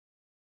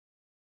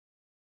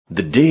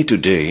The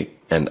day-to-day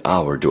and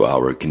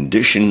hour-to-hour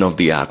condition of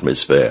the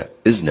atmosphere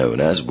is known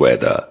as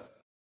weather.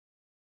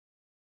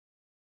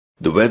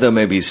 The weather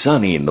may be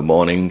sunny in the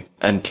morning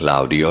and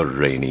cloudy or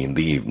rainy in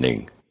the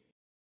evening.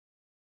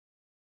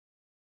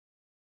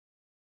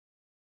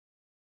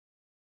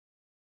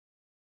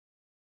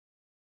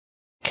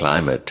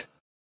 Climate.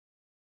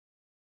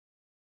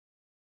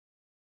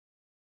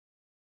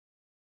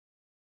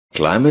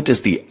 Climate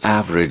is the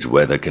average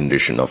weather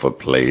condition of a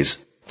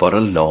place for a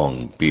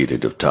long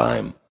period of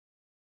time.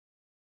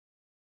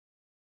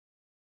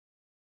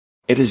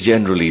 It is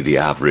generally the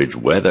average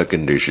weather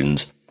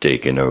conditions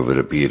taken over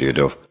a period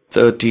of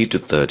 30 to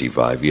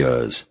 35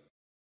 years.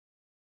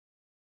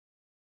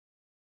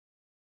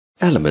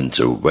 Elements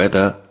of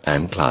weather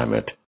and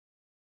climate.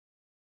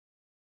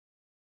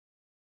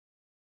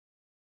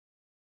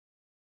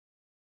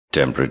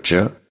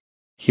 Temperature,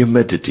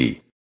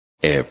 humidity,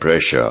 air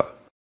pressure,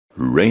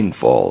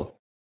 rainfall,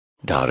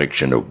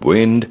 direction of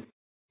wind,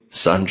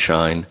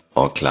 sunshine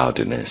or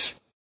cloudiness.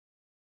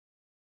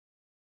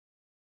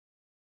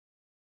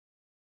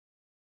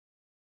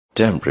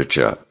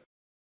 Temperature.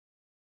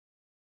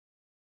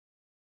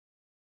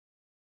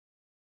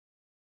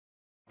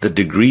 The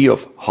degree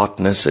of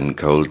hotness and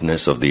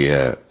coldness of the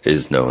air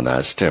is known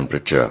as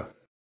temperature.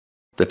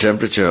 The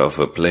temperature of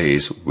a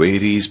place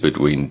varies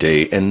between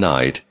day and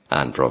night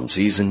and from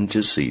season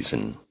to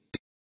season.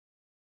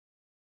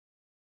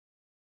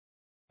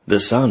 The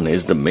sun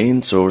is the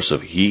main source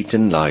of heat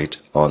and light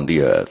on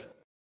the earth.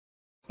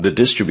 The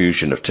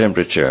distribution of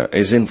temperature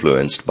is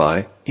influenced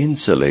by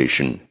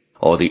insolation,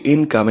 or the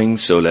incoming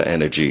solar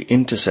energy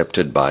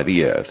intercepted by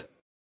the earth.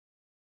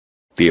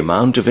 The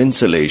amount of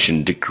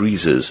insolation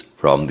decreases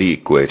from the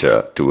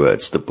equator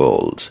towards the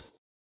poles.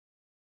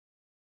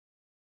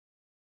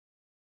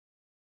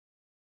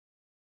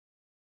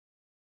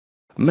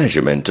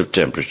 Measurement of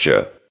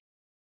temperature.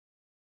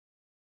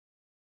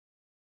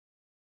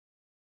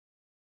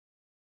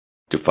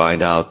 To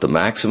find out the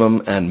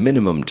maximum and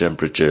minimum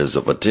temperatures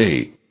of a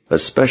day, a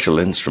special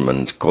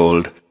instrument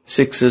called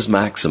Six's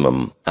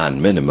maximum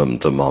and minimum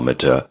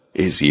thermometer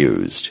is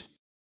used.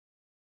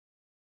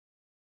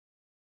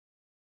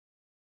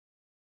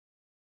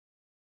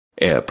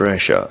 Air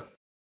pressure.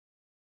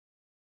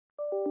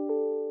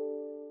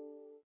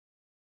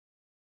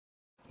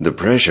 The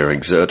pressure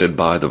exerted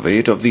by the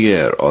weight of the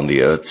air on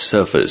the Earth's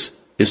surface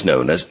is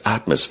known as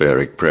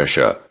atmospheric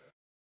pressure.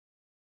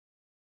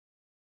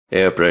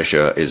 Air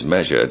pressure is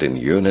measured in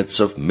units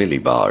of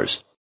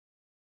millibars.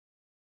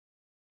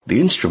 The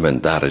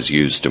instrument that is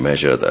used to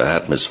measure the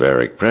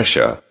atmospheric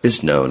pressure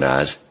is known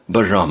as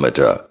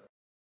barometer.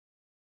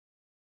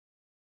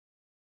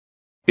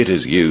 It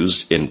is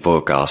used in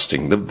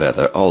forecasting the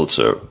weather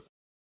also.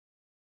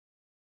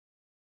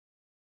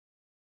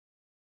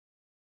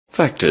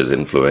 Factors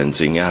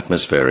influencing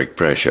atmospheric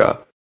pressure.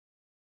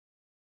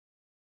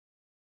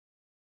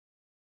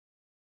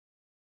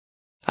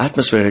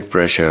 Atmospheric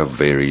pressure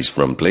varies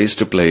from place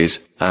to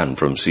place and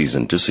from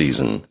season to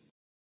season.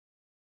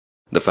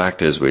 The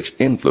factors which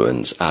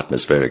influence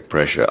atmospheric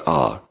pressure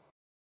are: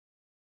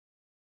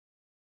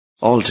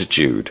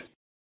 altitude.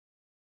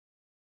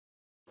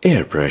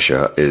 Air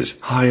pressure is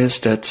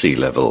highest at sea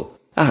level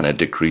and it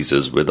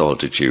decreases with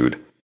altitude.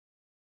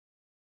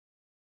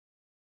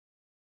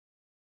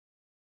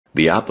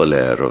 The upper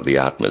layer of the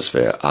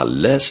atmosphere are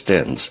less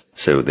dense,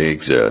 so they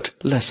exert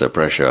lesser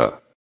pressure.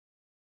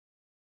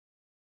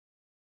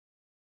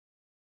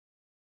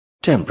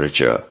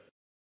 Temperature.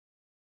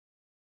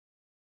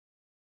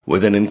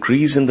 With an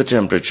increase in the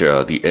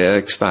temperature, the air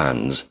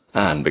expands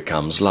and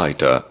becomes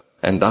lighter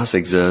and thus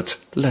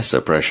exerts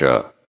lesser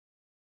pressure.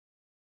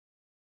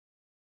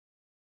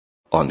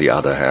 On the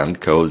other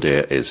hand, cold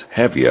air is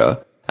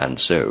heavier and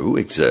so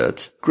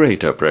exerts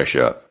greater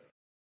pressure.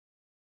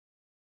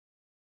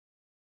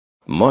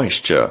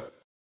 Moisture.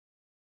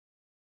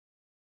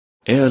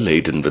 Air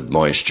laden with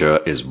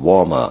moisture is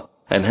warmer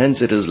and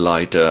hence it is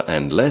lighter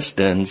and less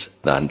dense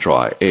than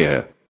dry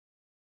air.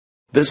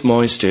 This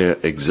moist air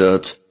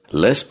exerts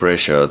less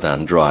pressure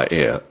than dry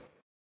air.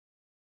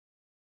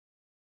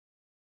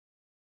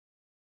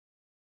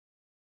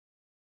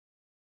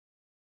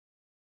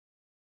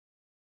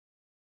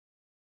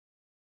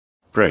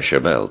 Pressure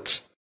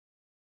belts.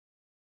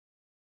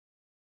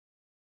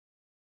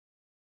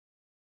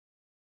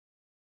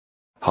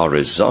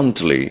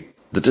 Horizontally,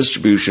 the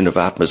distribution of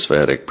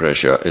atmospheric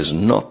pressure is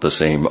not the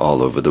same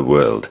all over the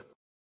world.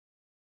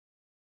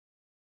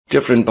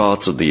 Different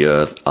parts of the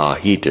earth are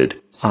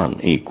heated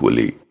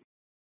unequally.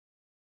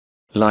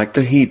 Like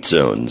the heat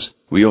zones,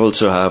 we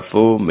also have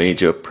 4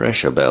 major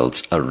pressure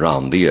belts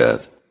around the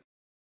earth.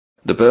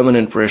 The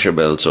permanent pressure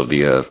belts of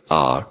the earth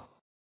are: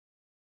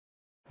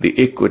 the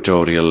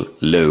equatorial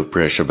low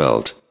pressure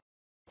belt,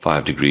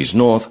 5 degrees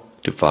north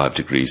to 5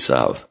 degrees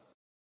south.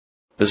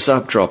 The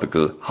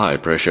subtropical high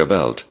pressure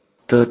belt,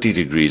 30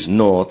 degrees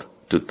north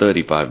to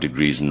 35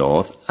 degrees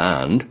north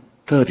and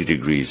 30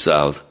 degrees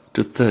south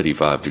to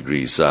 35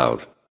 degrees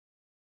south.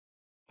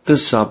 The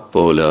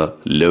subpolar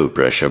low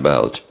pressure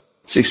belt,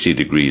 60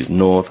 degrees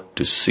north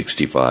to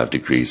 65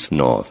 degrees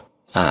north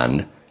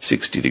and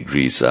 60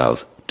 degrees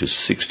south to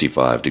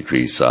 65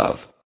 degrees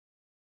south.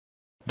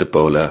 The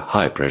polar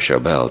high pressure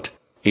belt,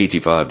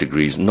 85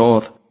 degrees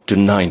north to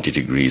 90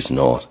 degrees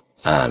north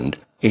and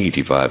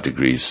 85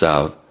 degrees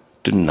south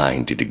to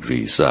 90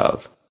 degrees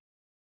south.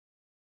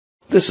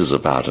 This is a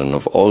pattern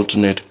of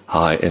alternate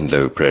high and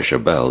low pressure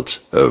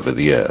belts over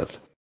the Earth.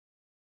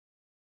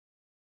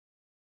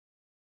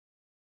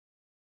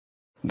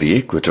 The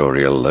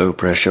equatorial low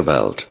pressure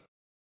belt.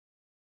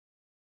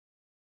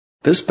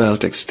 This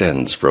belt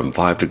extends from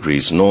 5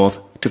 degrees north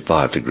to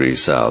 5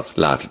 degrees south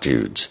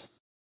latitudes.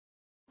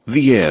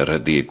 The air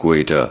at the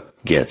equator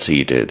gets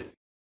heated.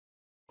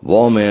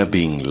 Warm air,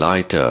 being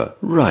lighter,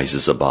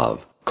 rises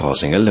above,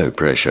 causing a low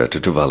pressure to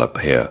develop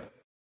here.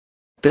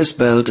 This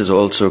belt is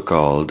also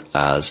called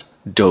as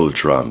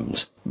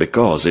doldrums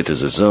because it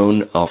is a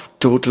zone of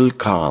total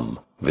calm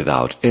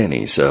without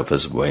any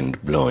surface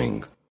wind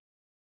blowing.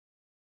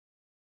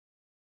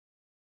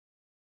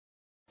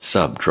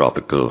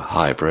 Subtropical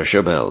high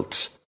pressure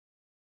belts.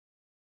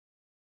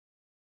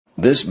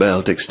 This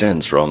belt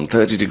extends from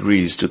 30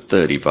 degrees to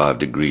 35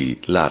 degree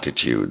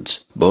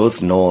latitudes,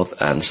 both north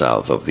and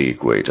south of the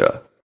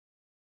equator.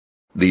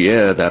 The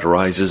air that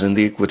rises in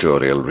the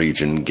equatorial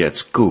region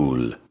gets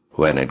cool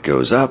when it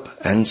goes up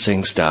and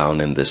sinks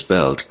down in this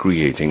belt,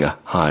 creating a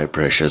high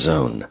pressure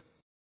zone.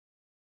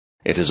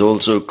 It is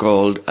also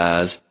called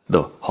as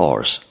the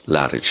horse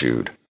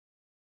latitude.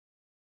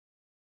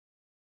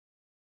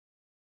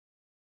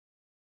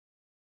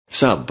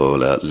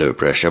 Subpolar low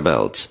pressure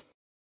belts.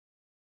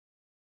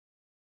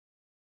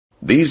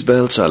 These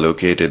belts are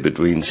located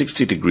between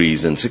 60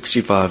 degrees and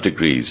 65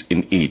 degrees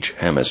in each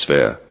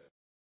hemisphere.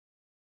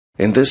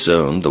 In this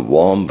zone, the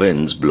warm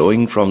winds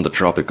blowing from the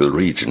tropical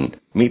region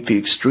meet the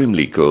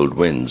extremely cold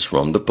winds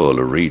from the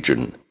polar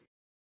region.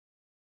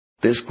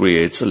 This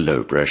creates a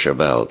low pressure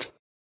belt.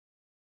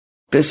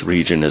 This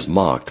region is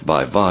marked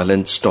by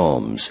violent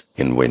storms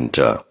in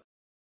winter.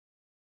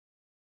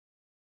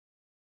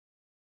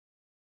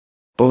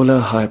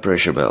 Polar high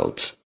pressure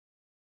belts.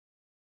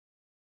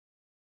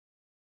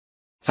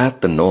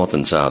 At the north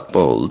and south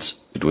poles,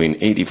 between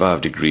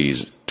 85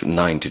 degrees to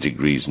 90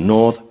 degrees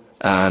north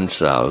and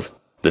south,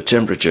 the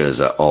temperatures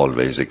are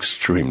always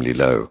extremely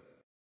low.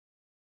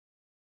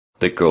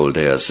 The cold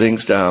air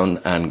sinks down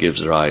and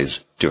gives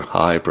rise to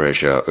high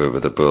pressure over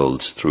the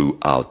poles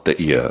throughout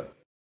the year.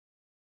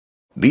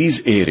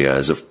 These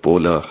areas of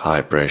polar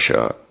high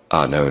pressure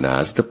are known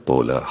as the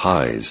polar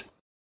highs.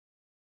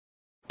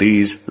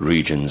 These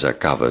regions are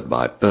covered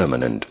by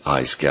permanent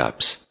ice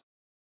caps.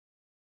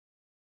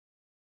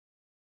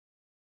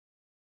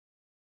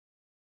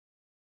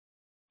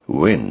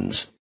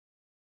 Winds.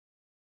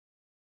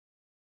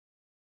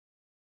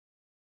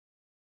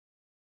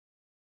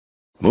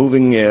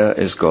 Moving air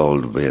is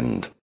called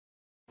wind.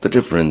 The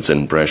difference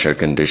in pressure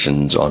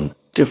conditions on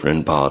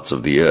different parts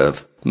of the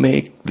earth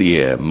make the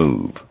air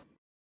move.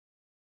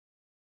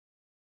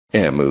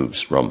 Air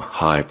moves from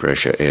high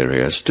pressure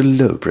areas to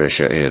low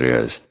pressure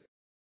areas.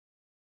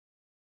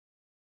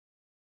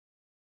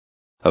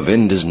 A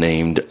wind is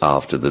named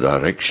after the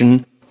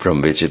direction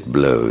from which it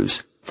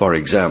blows. For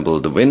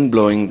example, the wind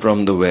blowing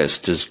from the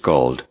west is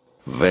called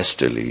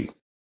westerly.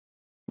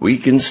 We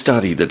can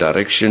study the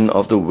direction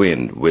of the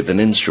wind with an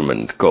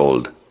instrument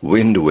called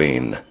wind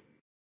vane.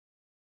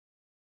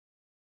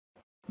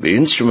 The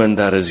instrument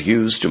that is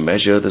used to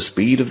measure the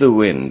speed of the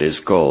wind is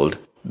called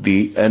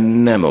the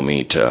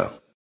anemometer.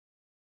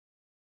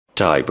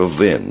 Type of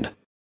wind.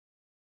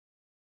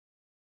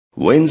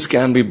 Winds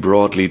can be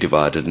broadly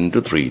divided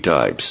into three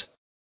types.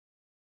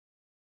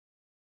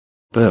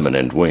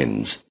 Permanent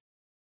winds.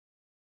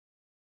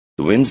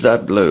 The winds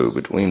that blow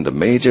between the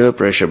major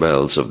pressure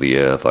belts of the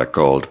earth are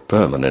called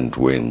permanent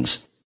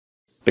winds,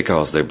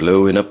 because they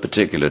blow in a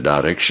particular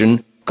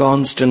direction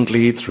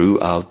constantly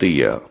throughout the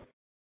year.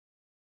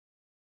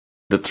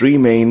 The three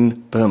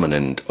main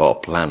permanent or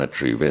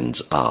planetary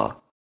winds are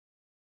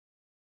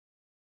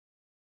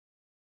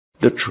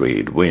the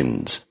trade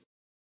winds.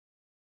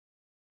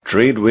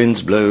 Trade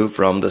winds blow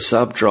from the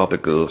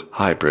subtropical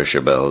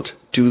high-pressure belt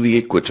to the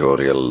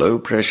equatorial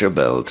low-pressure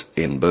belt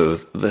in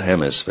both the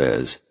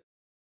hemispheres.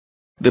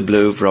 They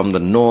blow from the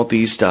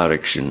northeast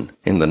direction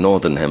in the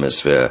northern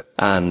hemisphere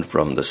and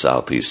from the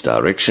southeast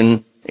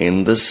direction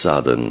in the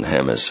southern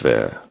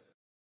hemisphere.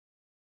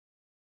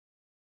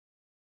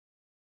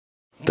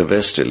 The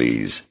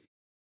westerlies.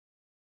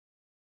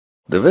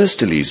 The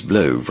westerlies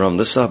blow from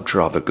the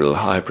subtropical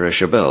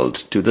high-pressure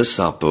belt to the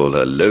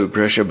subpolar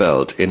low-pressure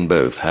belt in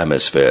both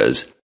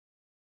hemispheres.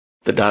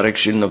 The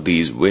direction of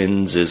these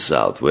winds is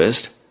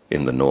southwest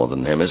in the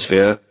northern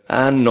hemisphere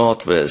and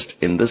northwest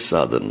in the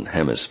southern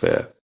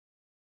hemisphere.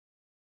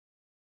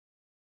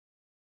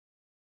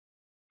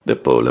 The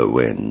polar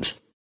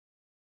winds.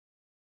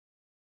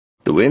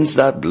 The winds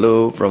that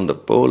blow from the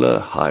polar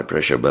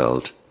high-pressure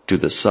belt to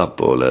the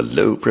subpolar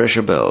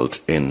low-pressure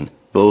belt in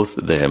both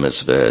the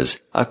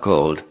hemispheres are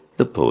called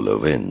the polar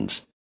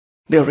winds.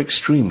 They are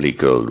extremely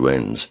cold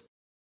winds.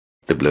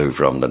 They blow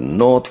from the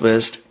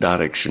northwest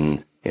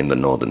direction in the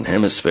northern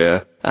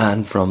hemisphere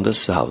and from the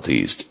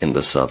southeast in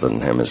the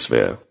southern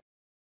hemisphere.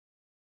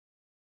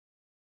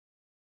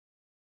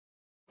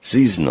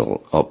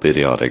 Seasonal or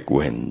periodic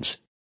winds.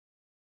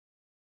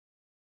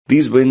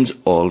 These winds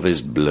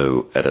always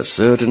blow at a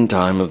certain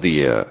time of the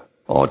year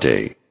or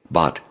day,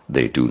 but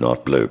they do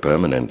not blow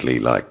permanently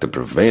like the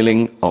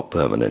prevailing or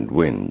permanent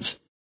winds.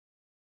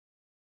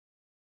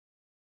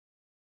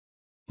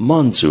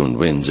 Monsoon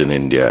winds in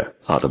India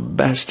are the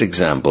best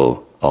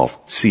example of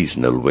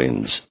seasonal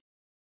winds.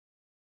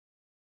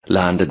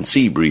 Land and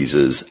sea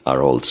breezes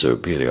are also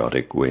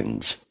periodic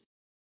winds.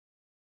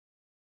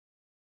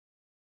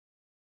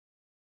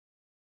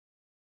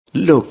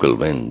 Local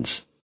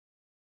winds.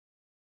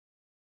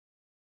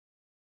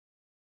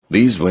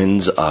 These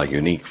winds are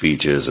unique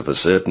features of a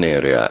certain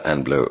area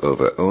and blow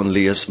over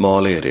only a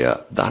small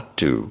area, that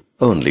too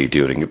only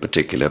during a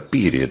particular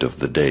period of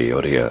the day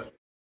or year.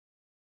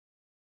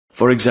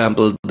 For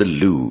example, the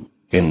Lu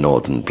in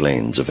northern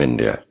plains of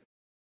India.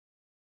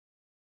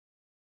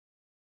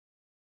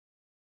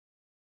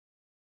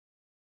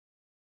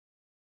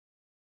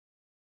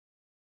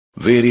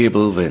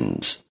 Variable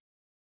winds.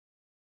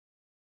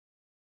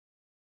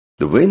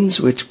 The winds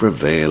which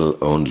prevail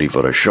only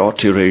for a short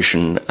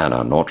duration and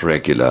are not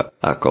regular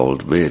are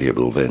called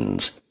variable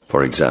winds.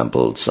 For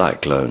example,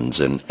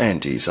 cyclones and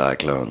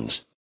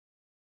anticyclones.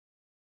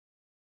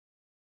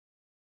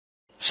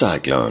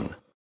 Cyclone.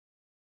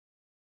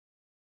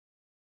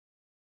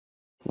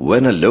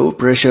 When a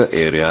low-pressure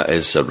area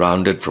is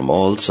surrounded from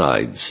all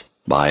sides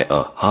by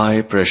a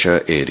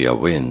high-pressure area,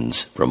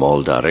 winds from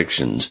all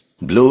directions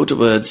blow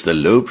towards the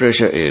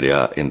low-pressure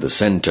area in the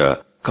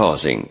center,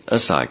 causing a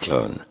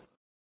cyclone.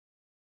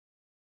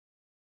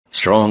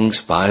 Strong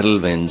spiral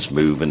winds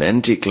move in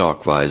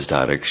anti-clockwise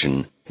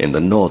direction in the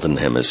northern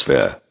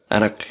hemisphere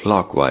and a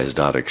clockwise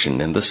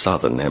direction in the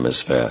southern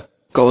hemisphere,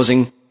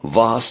 causing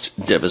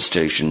vast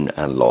devastation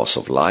and loss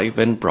of life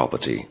and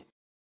property.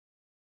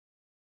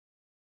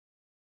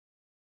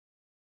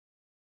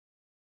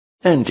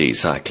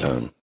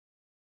 Anticyclone.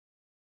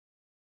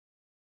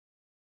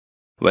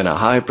 When a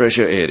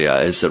high-pressure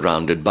area is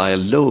surrounded by a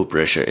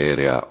low-pressure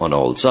area on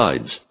all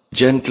sides,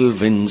 gentle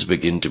winds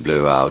begin to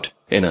blow out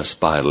in a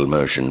spiral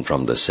motion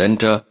from the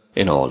center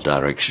in all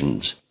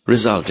directions,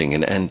 resulting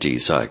in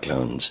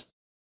anticyclones.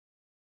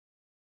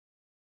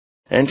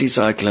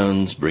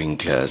 Anticyclones bring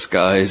clear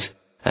skies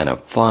and a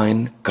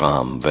fine,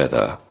 calm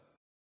weather.